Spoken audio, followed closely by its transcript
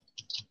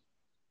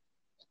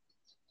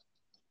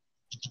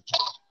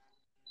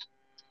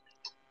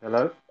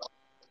Hello?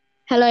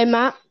 Hello,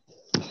 Matt.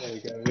 There we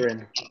go, you're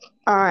in.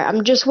 All right,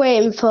 I'm just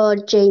waiting for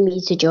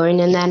Jamie to join,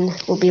 and then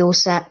we'll be all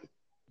set.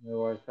 No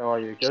worries. How are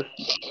you? Good?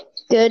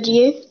 Good,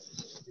 you?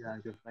 Yeah,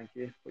 I'm good, thank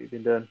you. What you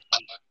been doing?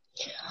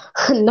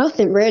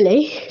 Nothing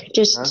really.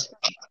 Huh?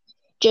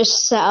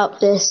 Just set up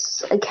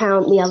this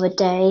account the other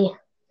day,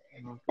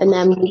 Oh, and cool.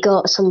 then we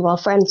got some of our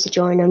friends to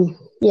join them.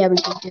 Yeah, we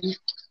did.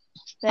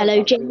 There we Hello,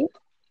 go. Oh, good. Jamie.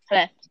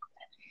 Hello.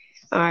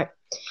 All right.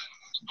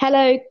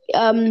 Hello.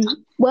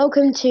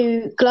 Welcome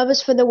to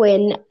Glovers for the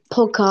Win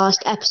podcast,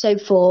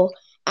 episode 4.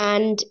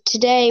 And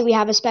today we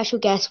have a special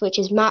guest, which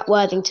is Matt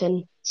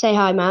Worthington. Say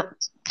hi, Matt.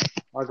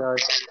 Hi,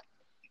 guys.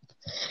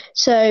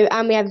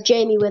 And we have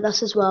Jamie with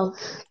us as well.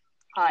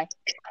 Hi.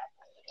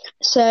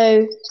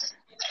 So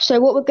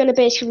what we're going to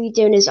basically be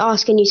doing is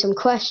asking you some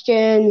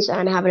questions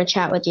and having a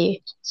chat with you.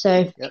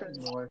 So Yep,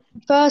 no worries.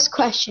 first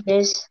question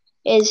is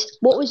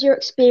what was your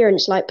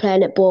experience like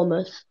playing at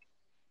Bournemouth?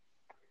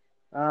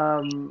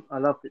 I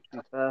loved it, to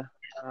be fair.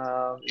 It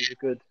was a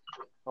good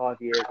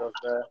 5 years I was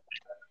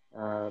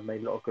there.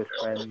 Made a lot of good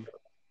friends.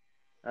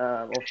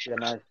 Obviously, I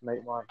managed to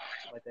make my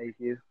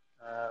debut.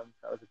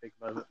 That was a big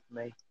moment for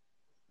me.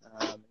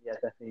 Yeah,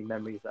 definitely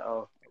memories that I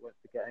won't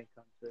forget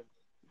anytime soon.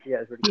 Yeah,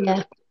 it was really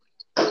good.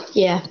 Yeah,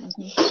 yeah.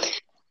 Mm-hmm.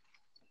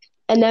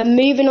 And then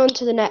moving on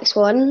to the next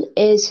one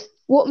is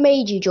what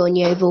made you join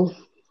Yeovil?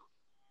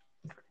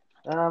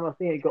 I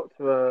think it got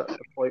to a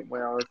point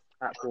where I was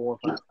at Bournemouth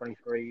under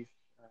 23s.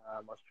 I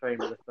was training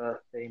with the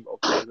first team, but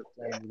obviously wasn't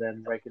playing with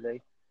them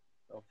regularly.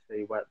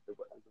 Obviously,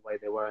 the way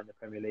they were in the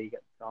Premier League at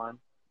the time,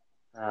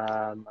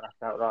 and I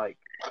felt like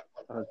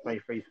under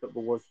 23s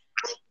football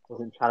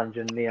wasn't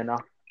challenging me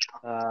enough.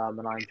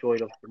 And I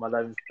enjoyed obviously my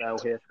loan spell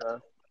here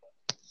first.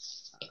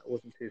 I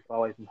wasn't too far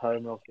away from home.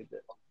 And obviously,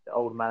 the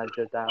old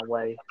manager down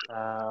way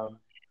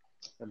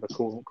remember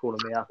calling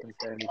me up and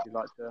saying, "Would you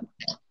like to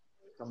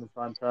come and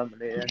sign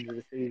permanently at the end of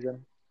the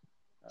season?"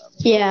 So I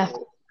Yeah,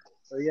 thought,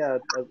 so yeah,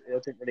 I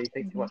didn't really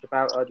think too much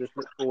about it. I just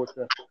looked forward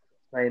to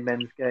playing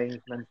men's games,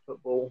 men's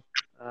football,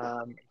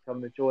 come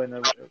and join.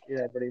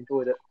 Yeah, really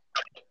enjoyed it.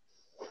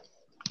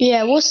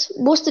 yeah. What's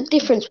the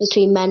difference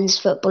between men's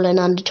football and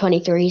under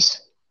 23s?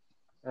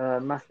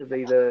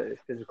 Massively the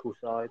physical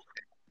side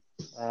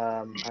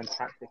and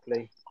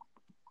tactically.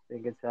 I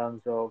think in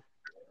terms of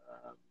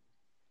um,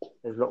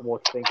 there's a lot more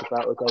to think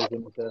about that goes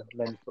into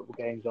men's football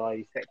games,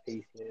 i.e. set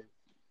pieces,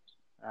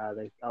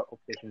 there's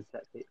opposition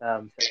set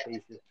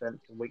pieces,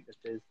 strengths and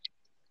weaknesses.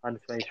 Under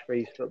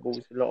 23s football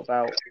is a lot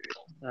about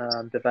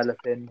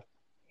developing,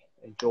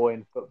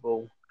 enjoying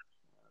football,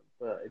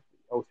 but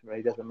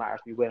ultimately it doesn't matter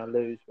if you win or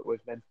lose. But with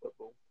men's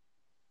football,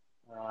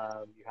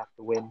 you have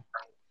to win,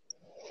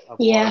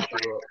 Yeah,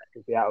 otherwise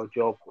you'll be out of a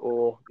job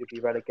or you'll be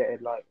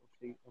relegated, like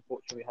obviously,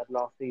 unfortunately we had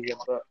last season.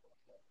 But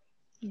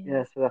Yeah.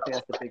 yeah, so I think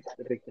that's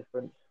the big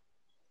difference.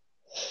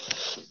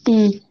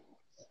 mm.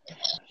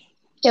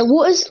 Yeah.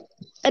 What is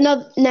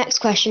another next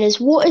question is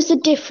what is the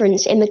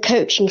difference in the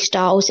coaching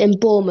styles in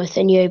Bournemouth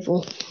and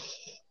Yeovil?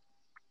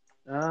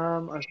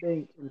 I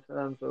think in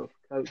terms of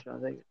coaching, I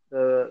think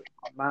the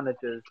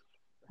managers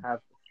have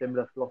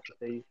similar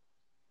philosophies.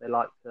 They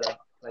like to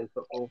play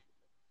football,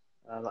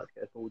 like to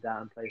get the ball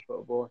down and play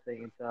football. I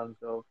think in terms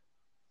of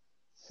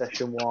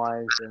session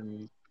wise,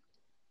 and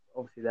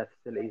obviously their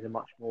facilities are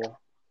much more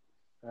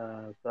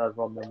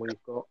further on than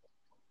we've got.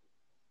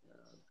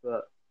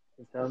 But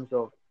in terms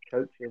of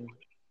coaching,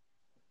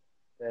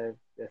 they're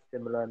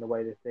similar in the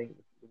way they think,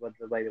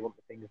 the way they want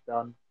the things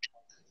done.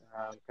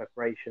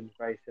 Preparation's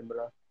very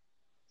similar,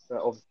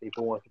 but obviously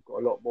Bournemouth have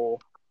got a lot more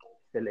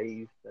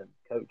facilities and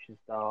coaching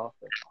staff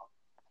and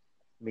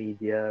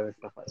media and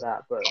stuff like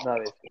that. But no,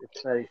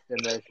 it's very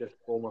similar. It's just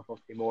Bournemouth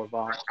obviously more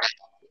advanced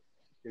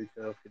due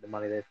to obviously the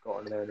money they've got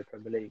and they're in the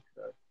Premier League.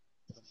 So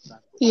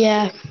understandable.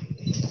 Yeah.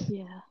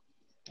 Yeah.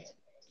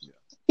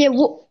 Yeah,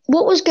 what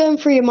was going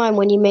through your mind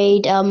when you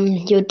made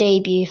your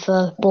debut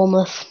for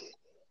Bournemouth?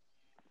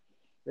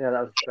 Yeah,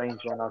 that was a strange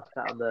one. I was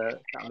sat on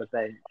the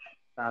bench,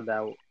 found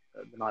out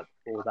the night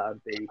before that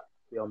I'd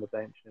be on the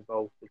bench and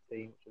involved with the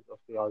team, which was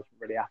obviously I was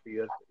really happy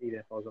with, even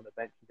if I was on the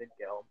bench and didn't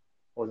get on.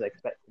 I wasn't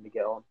expecting to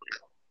get on.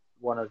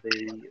 One of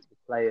the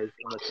players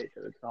on the pitch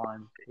at the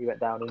time, he went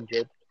down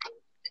injured,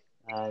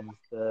 and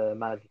the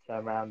manager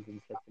turned around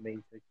and said to me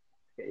to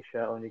get your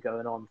shirt on, you're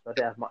going on. So I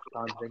didn't have much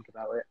time to think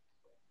about it.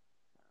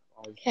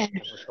 Yeah. I had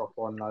my top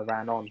on and I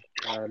ran on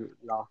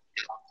last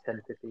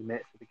 10, 15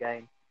 minutes of the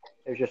game.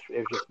 It was just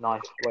a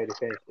nice way to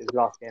finish. It was the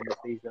last game of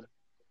the season.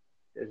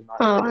 It was a nice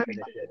way to Oh,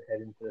 finish it,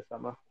 head into the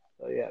summer.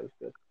 So yeah, it was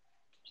good.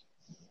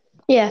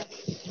 yeah.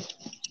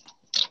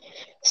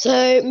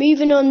 So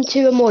moving on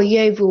to a more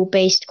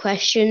Yeovil-based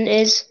question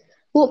is,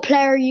 what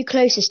player are you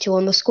closest to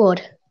on the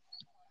squad?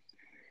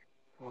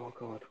 Oh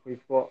God,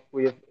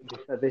 we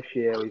have this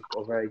year we've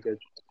got a very good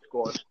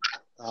squad.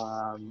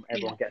 Yeah.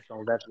 Everyone gets on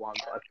with everyone,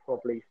 but I'd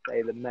probably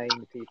say the main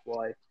people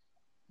I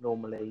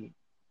normally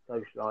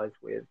socialise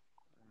with,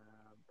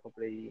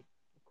 probably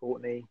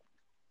Courtney,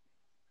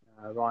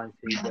 Ryan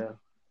Seeger,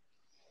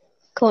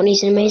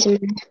 Courtney's an uh, amazing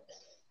man.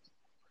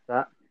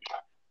 that.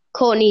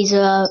 Courtney's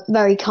a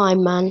very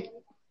kind man.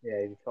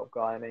 Yeah, he's a top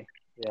guy, isn't he?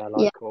 Yeah, I Yeah.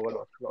 like Cole. A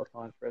lot of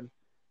time for him.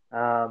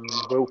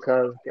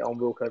 Wilco, get on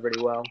Wilco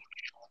really well.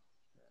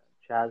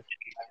 Chaz,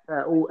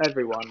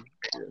 everyone.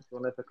 To be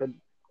honest, I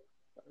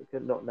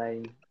could not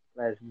name.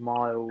 There's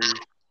Miles.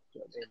 You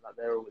know what I mean? Like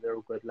they're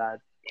all good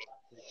lads.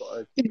 We've got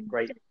a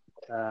great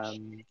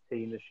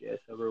team this year,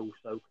 so we're all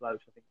so close.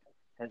 I think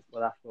hence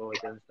why that's why we're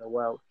doing so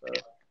well. So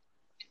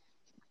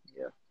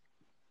yeah.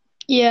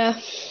 Yeah.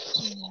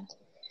 Yeah.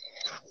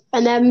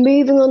 And then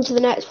moving on to the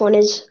next one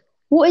is,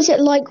 what is it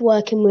like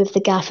working with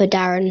the gaffer,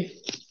 Darren?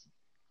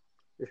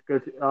 It's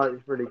good.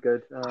 It's really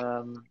good.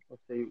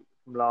 Obviously,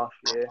 from last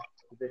year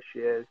to this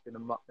year, it's been a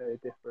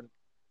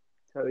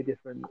totally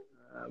different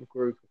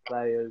group of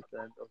players.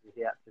 And obviously,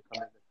 he had to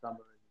come in the summer.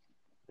 And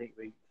I think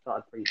we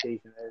started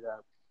pre-season with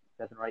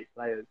 7 or 8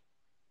 players,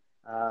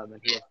 and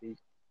he obviously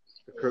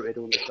recruited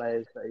all the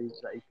players that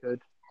he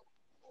could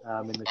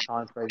in the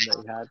time frame that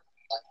he had.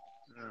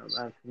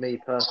 And for me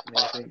personally,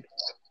 I think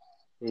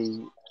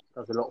he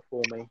does a lot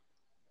for me.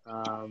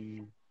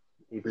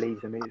 He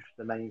believes in me, which is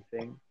the main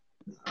thing.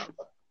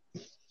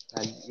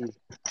 And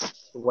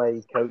the way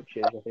he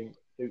coaches, I think,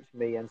 suits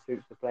me and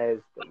suits the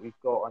players that we've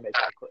got. And it's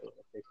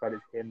a credit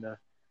to him, the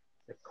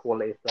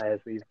quality of players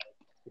we've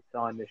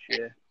signed this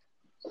year.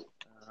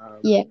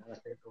 Yeah. And I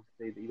think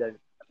obviously that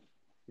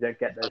you don't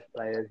get those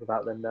players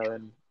without them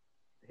knowing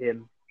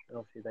him, and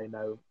obviously they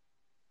know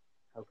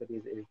how good he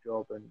is at his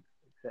job and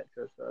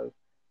etc. So I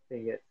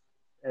think it's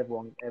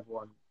everyone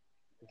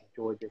has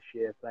enjoyed this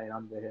year playing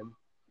under him.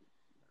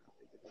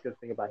 The good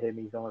thing about him,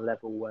 he's on a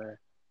level where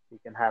you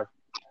can have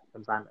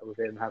some banter with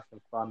him, have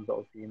some fun, but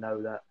obviously you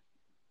know that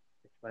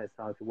when it's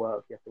time to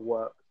work, you have to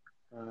work.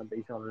 But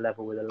he's on a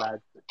level with the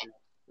lads, which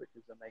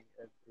is a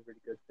really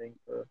good thing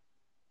for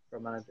a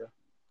manager.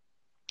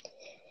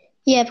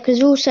 Yeah,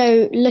 because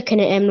also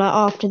looking at him like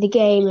after the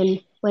game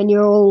and when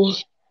you're all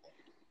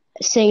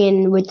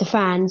singing with the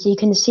fans, you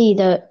can see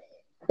that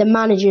the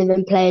manager and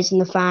the players and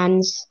the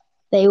fans,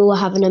 they all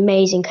have an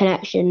amazing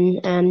connection,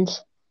 and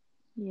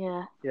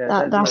Yeah.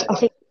 I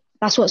think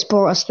that's what's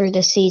brought us through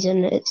this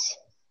season. It's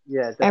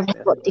definitely.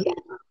 everyone got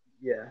together.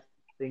 Yeah,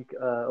 I think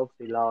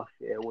obviously last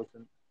year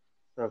wasn't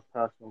for a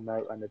personal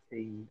note and the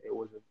team, it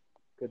wasn't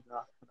good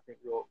enough. I think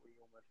we almost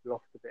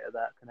lost a bit of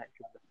that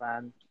connection with the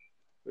fans,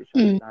 which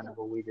is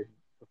understandable. We didn't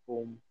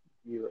perform.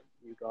 You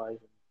guys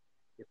and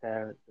your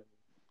parents and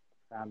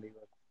family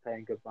were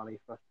paying good money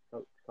for us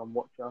to come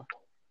watch us.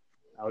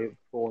 We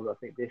performed. I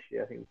think this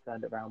year, I think we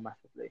turned it around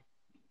massively.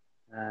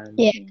 And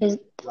yeah, because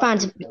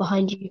fans are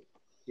behind you.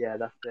 Yeah,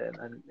 that's it,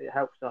 and it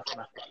helps us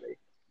massively.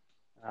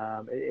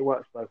 It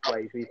works both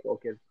ways. We've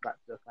got to give back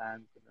to the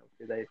fans, and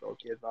obviously they've got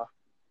to give us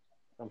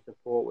some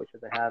support, which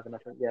they have. And I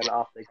think, like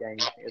after the game,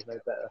 I think there's no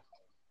better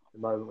the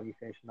moment when you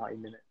finish 90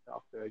 minutes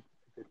after a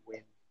good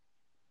win,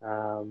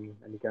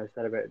 and you go and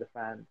celebrate with the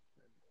fans.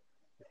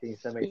 We've seen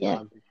so many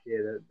times this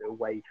year the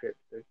away trips,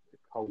 the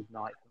cold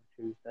nights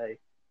on Tuesday.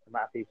 The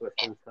amount of people that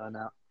still turn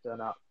up,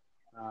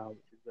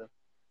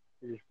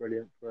 which is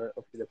brilliant for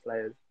obviously the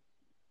players.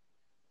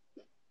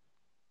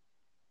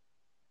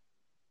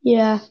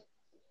 Yeah.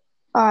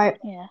 All right.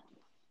 Yeah.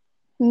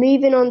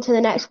 Moving on to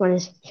the next one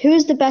is, who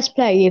is the best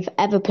player you've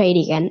ever played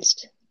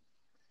against?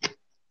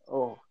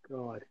 Oh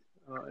God,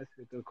 that's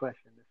a good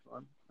question. This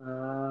one,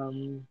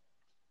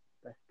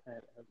 best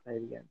player that I've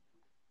played against.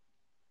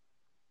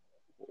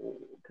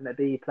 Can it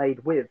be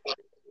played with?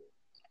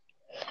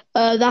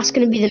 That's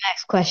going to be the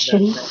next question.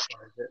 The next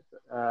one, is it?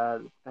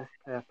 Best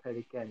player I've played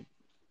against.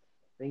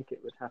 I think it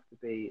would have to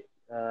be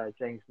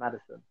James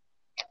Maddison.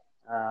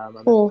 I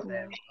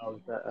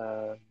was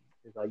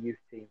at our youth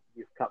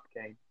cup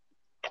game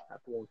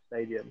at Bournemouth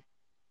Stadium.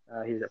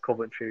 He was at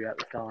Coventry at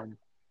the time,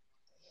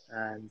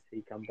 and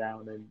he come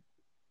down and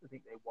I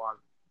think they won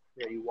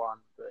 3-1,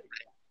 but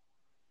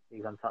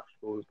he's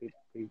untouchable.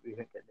 We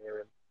couldn't get near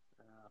him.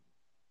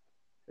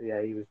 So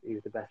yeah, he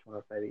was the best one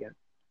I've played against.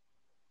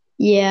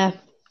 Yeah,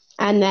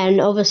 and then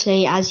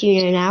obviously, as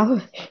you know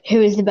now,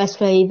 who is the best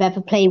player you've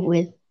ever played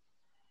with?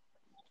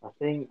 I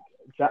think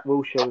Jack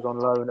Wilshere was on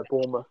loan at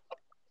Bournemouth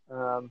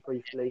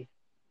briefly,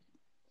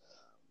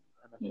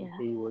 and I think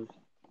he was.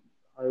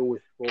 I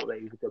always thought that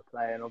he was a good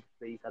player, and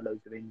obviously he's had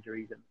loads of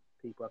injuries, and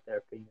people have their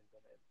opinions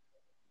on him.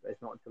 But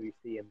it's not until you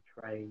see him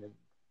train and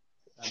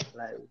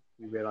play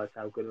you realise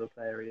how good of a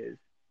player he is.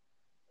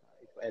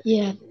 He's got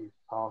everything. He's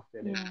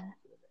passing,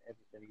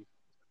 everything.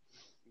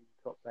 He's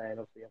a top player, and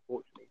obviously,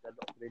 unfortunately, he's had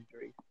lots of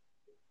injuries.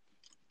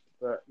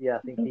 But yeah, I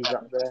think he's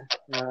up there.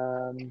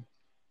 To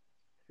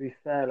be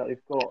fair, like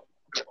we've got,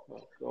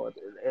 oh God,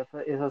 if I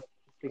was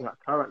thinking like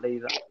currently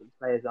that the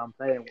players I'm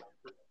playing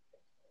with,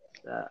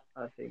 that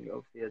I think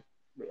obviously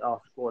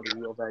our squad is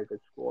a very good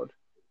squad.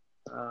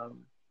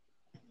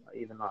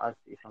 Even like I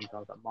see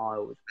sometimes like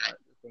Miles, like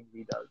the things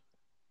he does.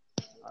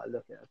 I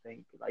look at, I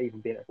think, like even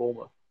being at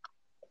Bournemouth,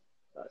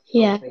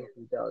 the things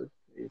he does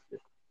is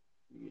just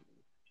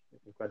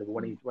it's incredible.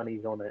 When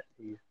he's on it,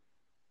 he's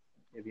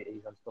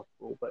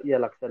unstoppable. But yeah,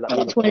 like I said,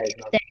 like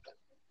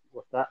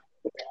what's that?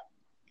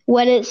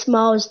 When it's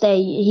Miles'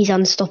 Day, he's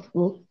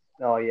unstoppable.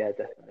 Oh yeah,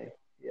 definitely.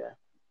 Yeah,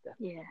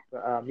 Yeah.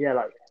 But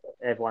like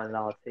everyone in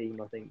our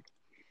team, I think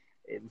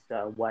in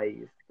certain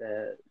ways,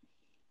 they're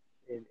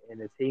in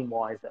the team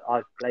wise that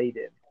I've played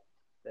in.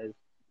 There's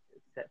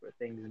separate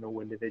things in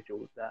all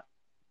individuals that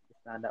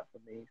stand up for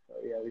me. So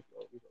yeah, we've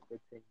got a good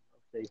team.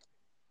 Obviously,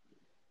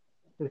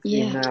 the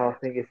team Yeah. now, I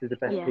think this is the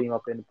best Yeah. team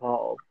I've been a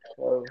part of.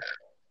 So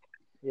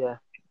yeah,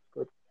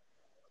 good.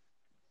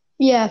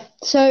 Yeah.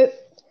 So,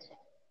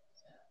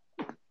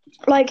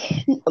 like,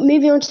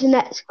 moving on to the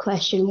next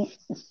question,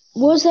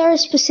 was there a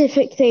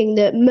specific thing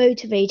that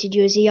motivated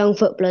you as a young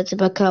footballer to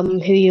become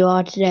who you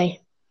are today?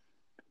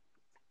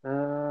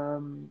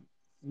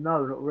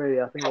 No, not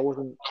really. I think I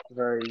wasn't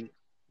very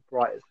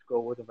bright at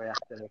school. Wasn't very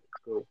academic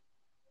at school,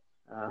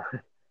 uh,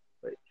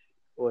 which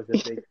was a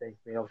big thing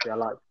for me. Obviously, I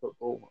liked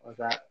football.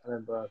 I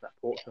remember I was at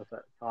Portsmouth at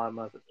the time.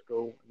 I was at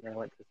school, and then I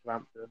went to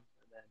Southampton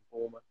and then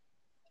Bournemouth.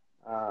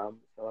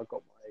 So I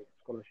got my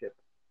scholarship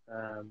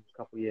a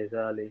couple of years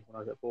early when I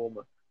was at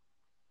Bournemouth.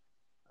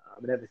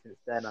 And ever since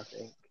then, I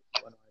think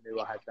when I knew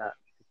I had that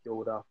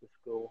secured after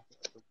school,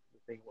 that was the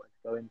thing I wanted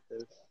to go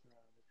into.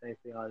 The same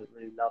thing I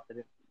really loved. I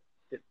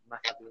didn't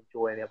massively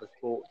enjoy any other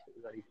sports. It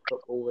was only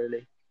football,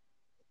 really.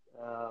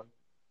 So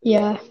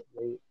yeah, Yeah.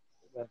 we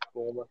went to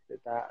Bournemouth, did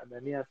that, and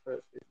then yeah,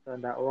 so it's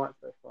turned out all right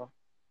so far.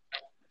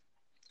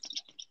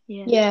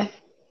 Yeah. Yeah,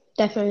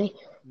 definitely.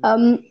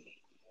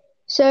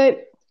 So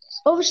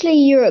obviously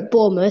you're at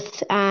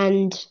Bournemouth,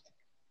 and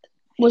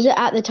was it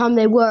at the time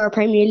they were a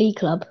Premier League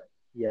club?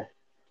 Yeah.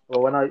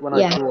 Well, when I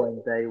Yeah.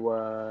 joined, they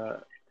were.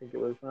 I think it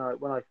was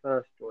when I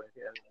first joined.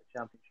 Yeah, in the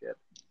Championship.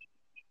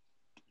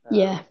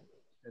 Yeah.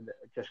 And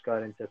just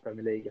going into the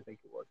Premier League, I think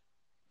it was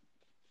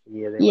the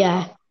year they went Yeah.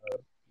 up. So,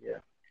 yeah.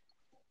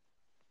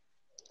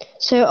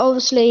 So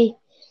obviously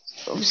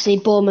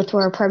Bournemouth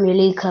were a Premier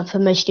League club for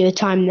most of your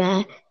time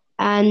there,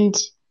 and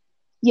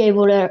yeah,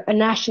 well, a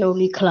National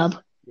League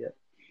club. Yeah.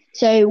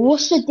 So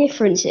what's the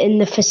difference in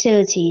the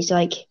facilities?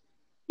 Like,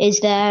 is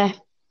there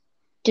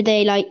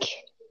like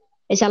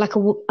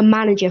a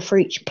manager for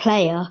each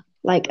player,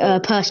 like a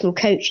personal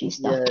coach and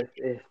stuff? Yeah,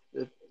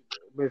 it's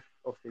with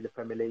obviously the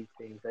Premier League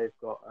teams, they've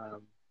got a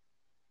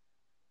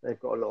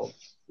lot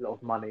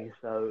of money,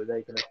 so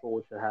they can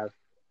afford to have.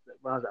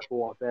 When I was at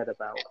Bournemouth, they had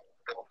about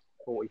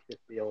 40,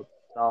 50 odd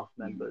staff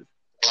members.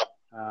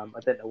 I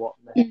don't know what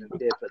many of them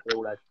did, but they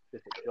all had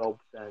specific jobs,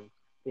 and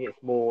I think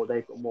it's more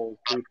they've got more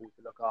people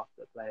to look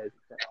after players,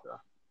 etc.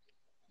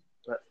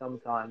 But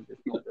sometimes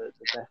it's not the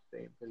best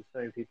thing because there's so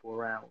many people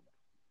around.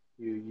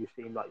 You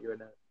seem like you're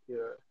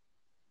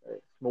a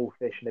small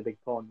fish in a big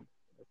pond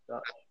as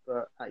such.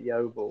 But at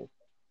Yeovil,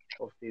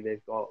 obviously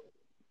they've got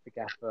the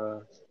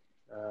gaffer,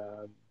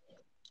 um,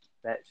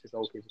 Betts, the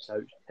goalkeeper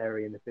coach,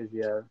 Terry, and the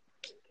physio,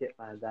 Kit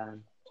Van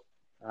Dan.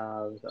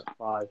 We've got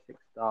 5, 6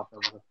 staff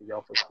members, obviously the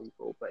office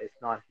people. But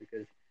it's nice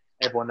because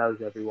everyone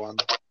knows everyone.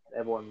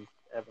 Everyone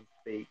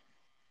speaks.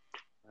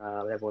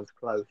 Everyone's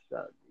close.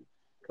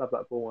 Club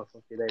like Bournemouth,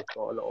 obviously they've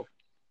got a lot of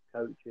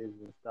coaches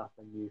and stuff,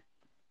 and you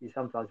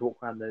sometimes walk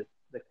around the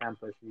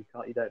campus and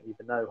you don't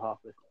even know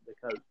half the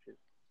coaches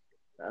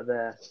that are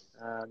there.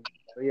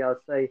 So yeah,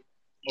 I'd say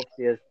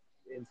obviously as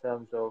in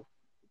terms of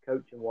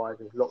coaching wise,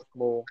 there's lots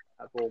more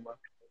at Bournemouth,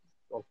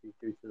 obviously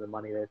due to the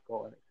money they've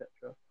got and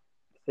etc.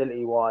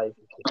 Facility wise,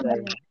 it's the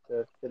same.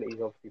 The facilities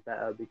obviously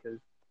better because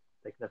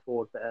they can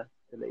afford better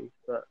facilities.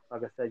 But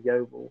like I said,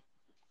 Yeovil,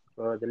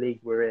 for the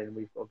league we're in,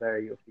 we've got a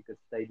very obviously good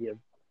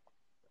stadium.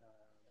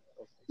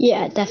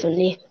 Yeah,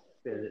 definitely.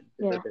 They've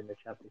been in the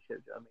championship. Do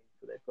you know what I mean?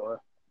 So they've got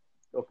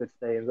a good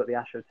stadium. They've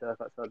got the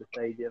AstroTurf outside the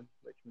stadium,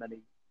 which many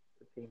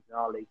teams in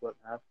our league won't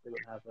have. They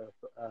won't have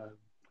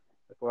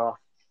a grass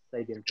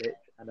stadium pitch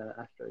and an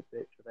Astro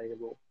pitch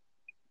available.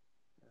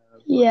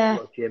 Yeah.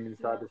 We've got a gym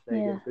inside the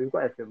stadium, so we've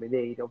got everything we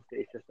need. Obviously,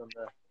 it's just on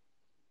the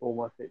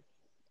almost it's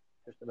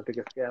just on a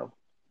bigger scale.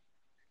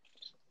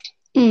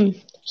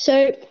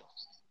 So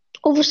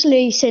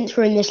obviously, since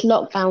we're in this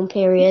lockdown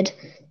period,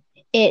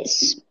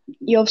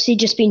 you obviously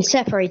just been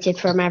separated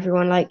from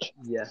everyone.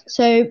 Yeah.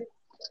 So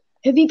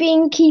have you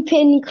been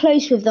keeping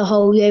close with the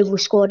whole Yeovil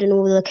squad and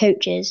all the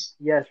coaches?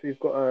 Yes, we've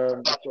got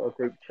a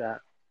group chat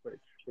which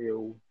we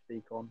all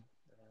speak on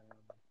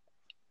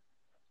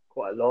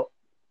quite a lot.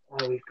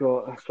 Had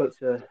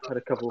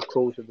a couple of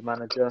calls with the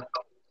manager.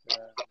 The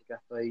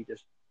gaffer, he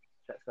just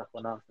checks up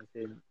on us and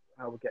seeing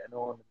how we're getting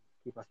on, and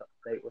keep us up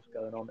to date, what's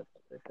going on,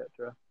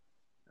 etc.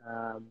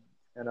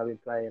 And I've been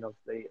playing,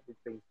 obviously, I've been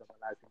speaking to some of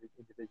the lads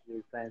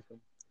individually,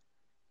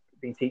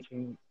 been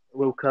teaching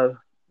Wilco a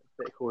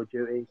bit of Call of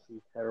Duty.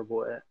 He's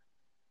terrible at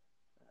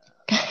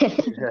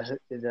it.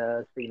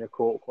 Been speaking of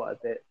court quite a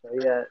bit. So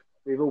yeah,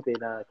 we've all been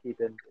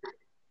keeping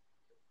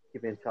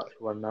in touch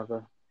with one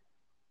another.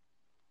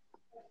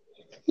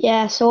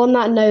 Yeah, so on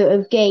that note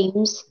of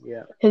games,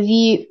 Yeah.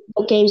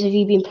 what games have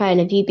you been playing?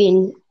 Have you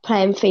been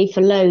playing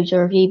FIFA loads,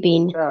 or have you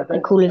been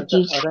Call of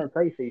Duty? I don't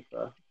play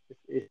FIFA.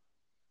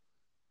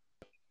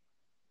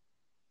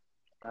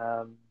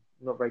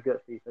 Not very good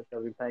at FIFA, so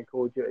I've been playing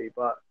Call of Duty,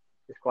 but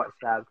it's quite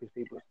sad because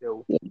people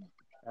still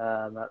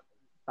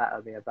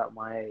batter me about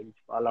my age,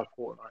 but I love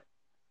Fortnite.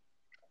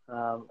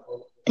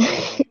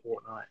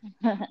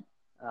 Fortnite.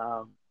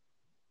 I'd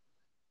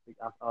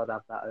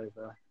have that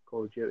over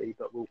Call of Duty,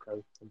 but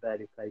Wilco can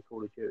barely play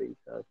Call of Duty,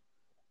 so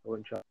I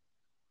wouldn't try to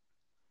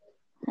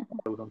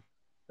build on.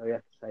 So you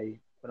have to say,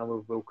 when I'm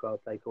with Wilco, I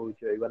play Call of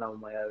Duty. When I'm on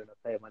my own, I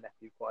play with my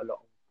nephew quite a lot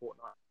on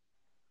Fortnite.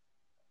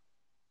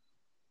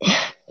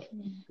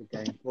 Good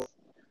game.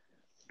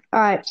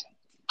 Alright.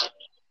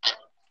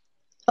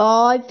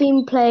 I've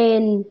been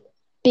playing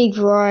big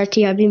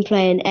variety. I've been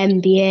playing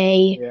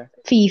NBA, Yeah.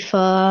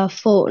 FIFA,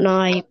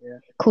 Fortnite, Yeah.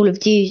 Call of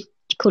Duty,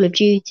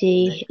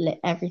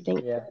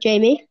 everything. Yeah.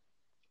 Jamie?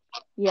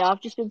 Yeah,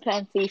 I've just been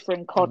playing FIFA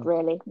and COD,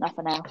 really.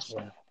 Nothing else.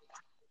 Yeah.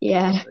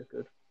 Yeah. Very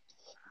good.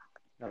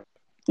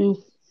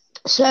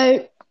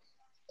 So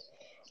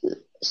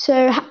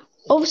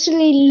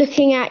obviously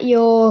looking at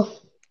your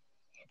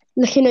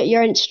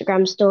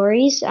Instagram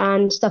stories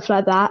and stuff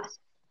like that,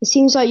 it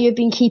seems like you've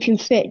been keeping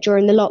fit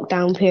during the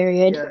lockdown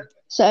period. Yeah.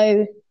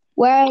 So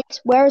where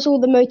has all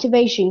the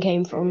motivation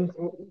came from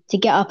to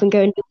get up and go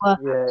and do work?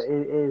 Yeah,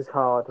 it is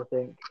hard. I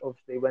think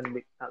obviously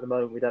at the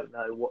moment we don't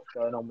know what's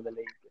going on with the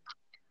league,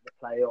 the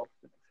playoffs,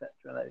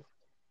 etc.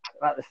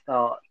 At the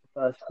start, the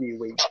first few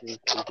weeks is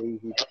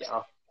easy to get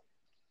up,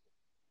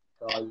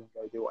 so I can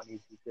go do what I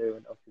need to do,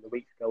 and obviously the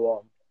weeks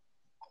go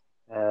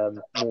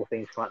on. More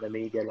things come out in the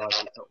media, like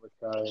it's not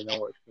returning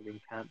or it's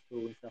been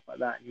cancelled and stuff like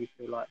that, and you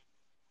feel like,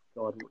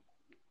 God,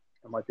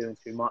 am I doing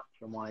too much?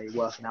 Am I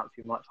working out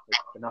too much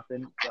for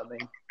nothing? Do you know what I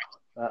mean?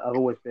 I've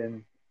always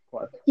been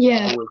I've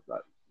always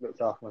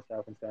looked after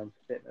myself in terms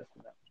of fitness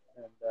and that,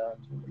 and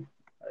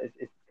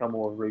it's become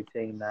more of a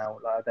routine now.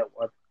 Like I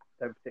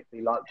don't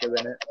particularly like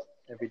doing it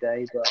every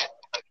day, but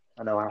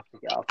I know I have to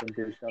get up and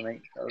do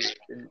something. So it's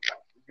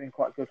been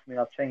quite good for me.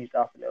 I've changed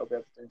up a little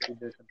bit. I've been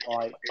doing some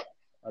bike.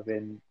 I've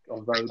been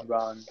on road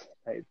runs,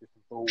 taken to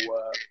some ball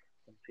work,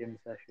 some gym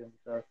sessions.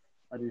 So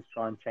I just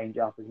try and change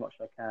up as much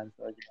as I can,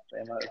 so I just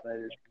stay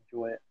motivated,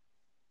 enjoy it.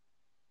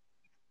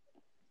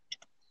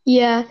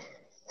 Yeah.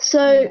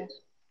 So,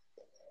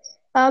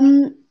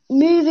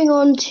 moving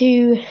on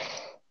to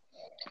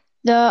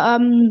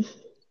the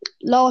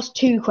last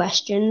two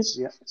questions.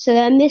 Yeah. So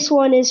then this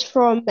one is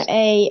from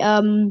a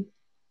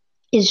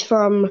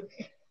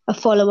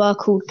follower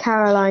called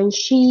Caroline.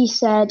 She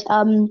said,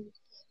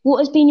 "What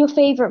has been your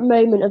favourite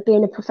moment of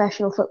being a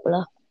professional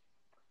footballer?" I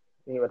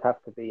think it would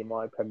have to be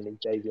my Premier League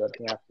debut. I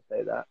think I have to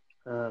say that.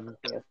 I think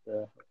that's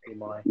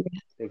my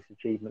biggest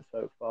achievement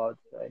so far, I'd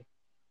say.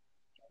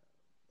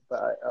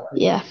 But I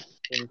think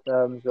in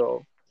terms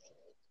of,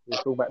 we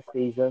talk about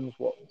seasons,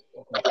 what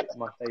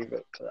my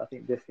favourite, I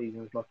think this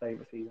season was my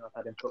favourite season I've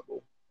had in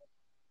football.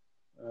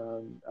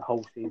 A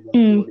whole season,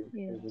 purely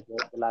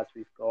because of the lads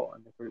we've got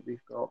and the group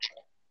we've got.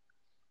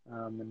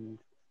 And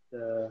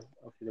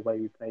obviously the way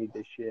we played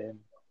this year,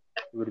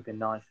 it would have been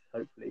nice,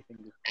 hopefully,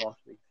 fingers crossed,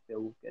 we can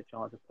still get a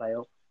chance of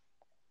playoffs.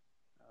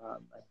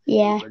 And it'd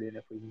be brilliant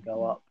if we can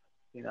go up.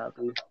 You know,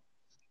 it'd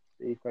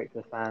be great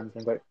for the fans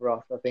and great for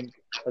us. I think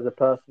as a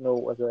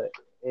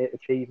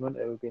achievement,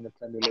 it would be in the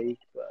Premier League,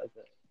 but as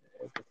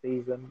a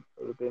season,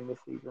 it would have been this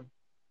season.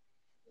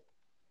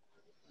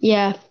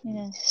 Yeah.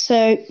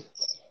 So,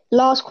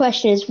 last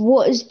question is,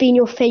 what has been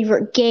your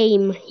favourite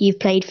game you've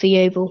played for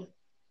Yeovil?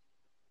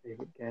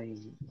 Favourite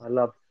game? I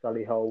loved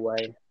Solihull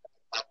away.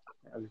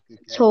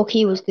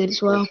 Torquay was good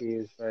as well. Torquay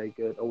was very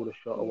good.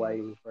 Aldershot away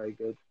was very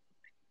good.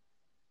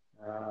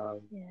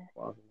 What other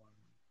one?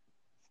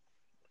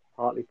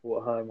 Hartlepool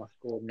at home, I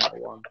scored another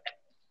one,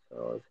 so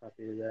I was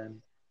happy with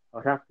them.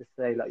 I'd have to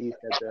say, like you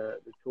said,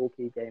 the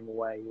Torquay game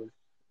away was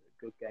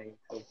a good game.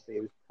 Obviously,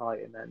 it was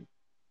tight, and then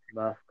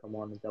Murph come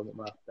on and done what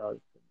Murph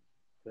does, and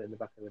put it in the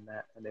back of the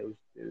net, and it was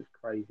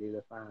crazy.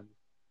 The fans.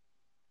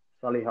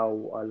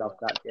 Solihull, I loved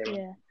that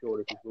game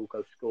purely because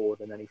Wilco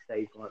scored, and then he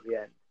saved one at the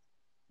end.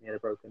 He had a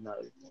broken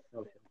nose.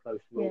 Obviously, I'm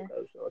close to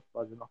Wilco, so I was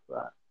buzzing off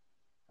that.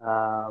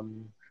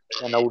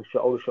 And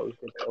Aldershot was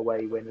good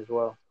away win as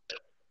well. It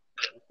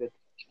was good.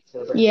 I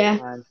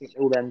think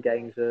all them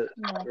games are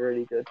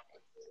really good.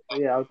 So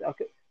yeah, I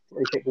could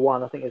probably pick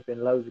one. I think there's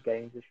been loads of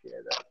games this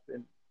year that have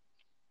been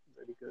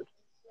really good.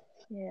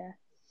 Yeah.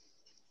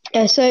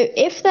 So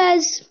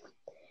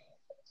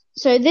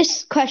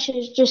this question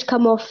has just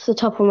come off the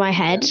top of my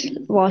head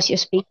whilst you're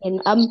speaking.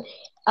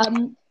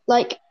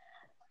 Like,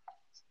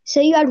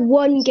 say you had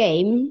one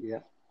game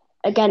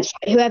against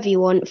whoever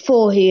you want,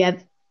 for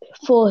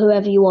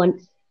whoever you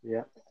want.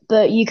 Yeah.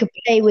 But you could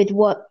play with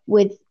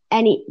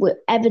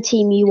whatever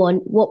team you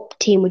want. What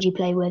team would you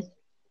play with?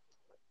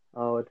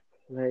 I would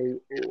play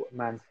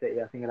Man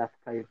City. I think I'd have to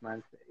play with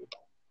Man City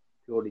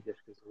purely just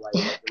because of the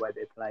way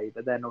they play.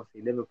 But then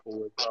obviously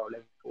Liverpool as well.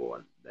 Liverpool,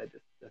 and they're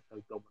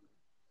so dominant.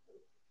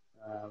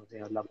 I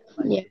think I'd love to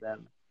play for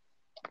them.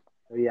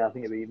 So yeah, I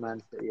think it'd be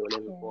Man City or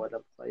Liverpool. I'd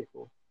love to play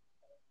for.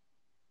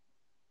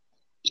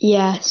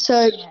 Yeah.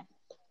 So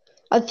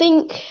I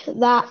think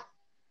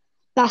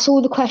that's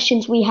all the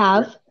questions we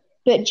have. Yeah.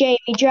 But Jamie,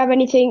 do you have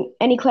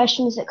any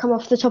questions that come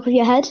off the top of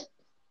your head?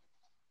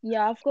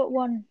 Yeah, I've got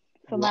one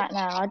for Matt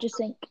now. I just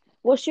think,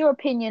 what's your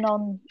opinion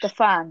on the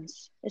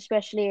fans,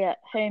 especially at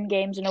home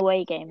games and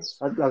away games?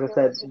 Like I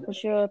said,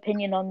 what's your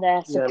opinion on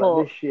their support? Yeah,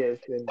 like this year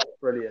it's been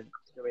brilliant.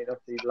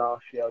 obviously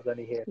last year I was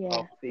only here for Yeah.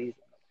 half the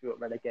season. We got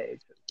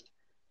relegated, so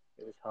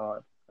it was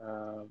hard.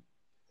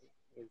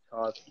 It was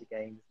hard for the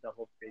games and stuff.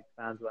 Obviously,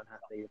 the fans weren't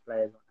happy, the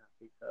players weren't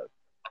happy, so it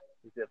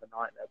was a bit of a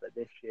nightmare. But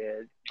this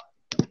year,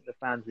 the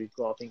fans we've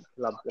got, I think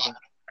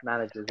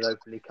managers have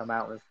openly come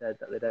out and said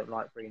that they don't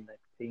like bringing their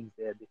teams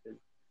here because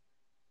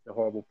it's a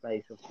horrible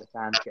place. Obviously, the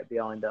fans get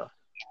behind us.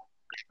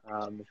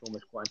 It's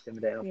almost quite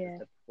intimidating. Obviously,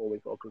 said before,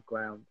 we've got a good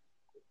ground.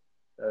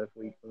 So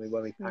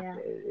when we pack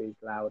it, it is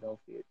loud.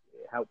 Obviously, it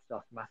helps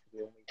us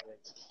massively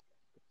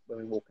when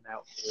we're walking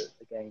out to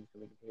the game, so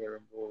we can hear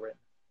them roaring.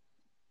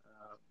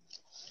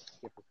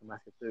 Gives us a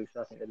massive boost.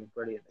 I think they've been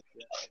brilliant this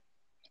year.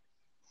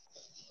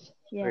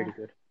 Yeah. Really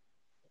good.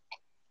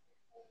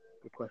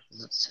 Good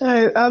question.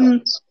 So,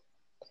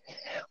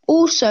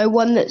 also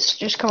one that's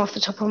just come off the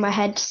top of my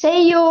head.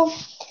 Say you're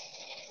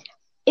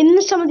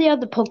in some of the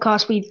other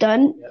podcasts we've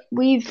done. Yep.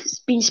 We've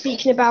been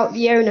speaking about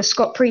the owner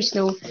Scott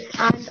Priestnall,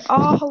 and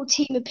our whole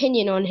team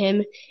opinion on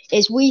him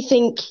is we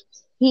think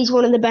he's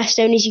one of the best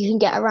owners you can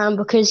get around,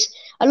 because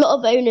a lot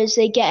of owners,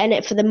 they get in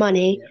it for the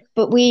money,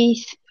 but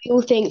we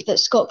all think that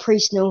Scott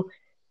Priestnall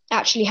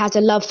actually has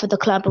a love for the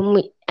club,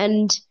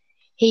 and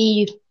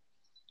he's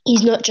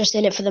not just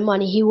in it for the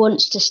money. He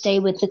wants to stay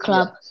with the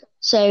club. Yeah.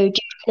 So, do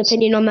you have an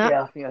opinion on that?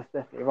 Yeah, I think that's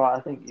definitely right.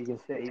 I think you can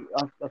see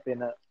I've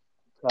been at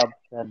clubs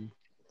and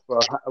where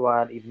I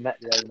hadn't even met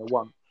the owner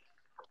once,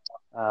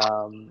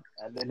 and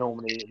they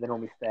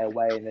normally stay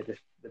away and they're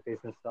just the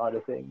business side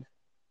of things.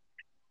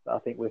 But I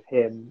think with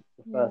him,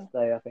 the first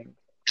day I think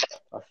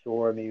I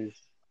saw him, he was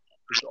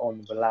on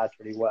with the lads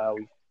really well.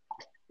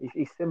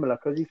 He's similar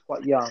because he's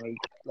quite young. He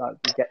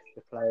gets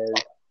the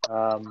players.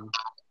 So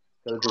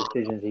the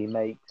decisions he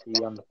makes,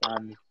 he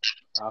understands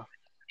us.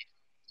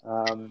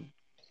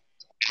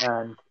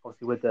 And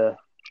obviously with the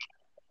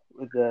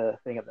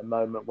thing at the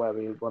moment where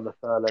we won the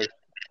furlough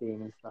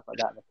scheme and stuff like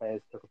that, and the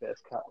players took a bit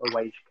of a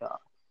wage cut,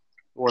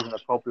 it wasn't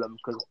a problem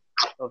because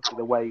obviously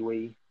the way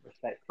we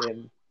respect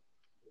him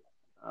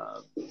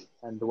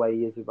and the way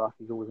he is with us,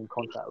 he's always in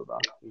contact with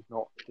us. He's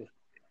not just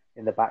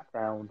in the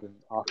background and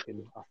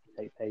asking us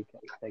to take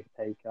a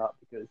pay cut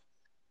because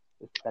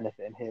it's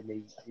benefiting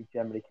him. He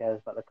generally cares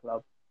about the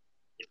club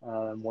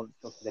and wants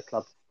obviously the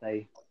club to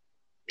stay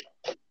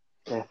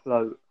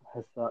afloat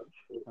as such.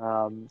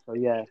 So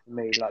yeah, for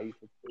me, like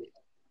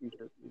he's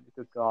a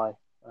good guy.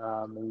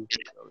 You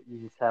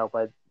can tell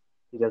by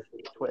he does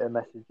Twitter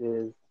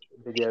messages,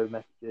 video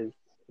messages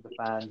to the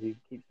fans. He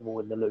keeps them all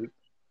in the loop,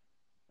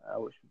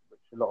 which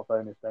a lot of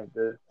owners don't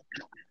do.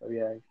 So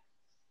yeah,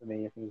 for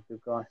me, I think he's a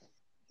good guy.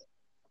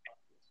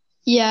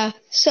 Yeah.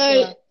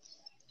 So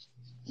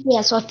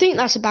so I think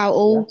that's about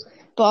all. Yeah.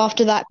 But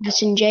after that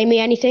question, Jamie,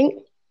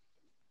 anything?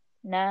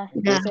 Nah,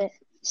 that's it.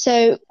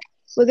 So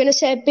we're going to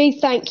say a big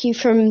thank you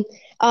from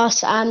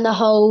us and the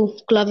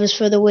whole Glovers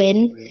for the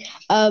Win.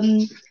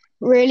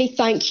 Really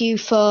thank you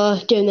for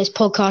doing this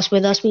podcast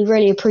with us. We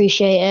really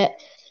appreciate it.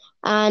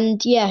 And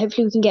yeah,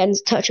 hopefully we can get in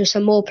touch with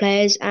some more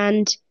players.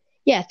 And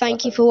yeah,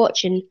 thank you for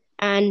watching.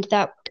 And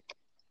that's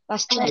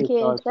Thank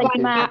you. Thank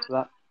you, Matt.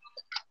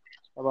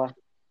 Bye-bye.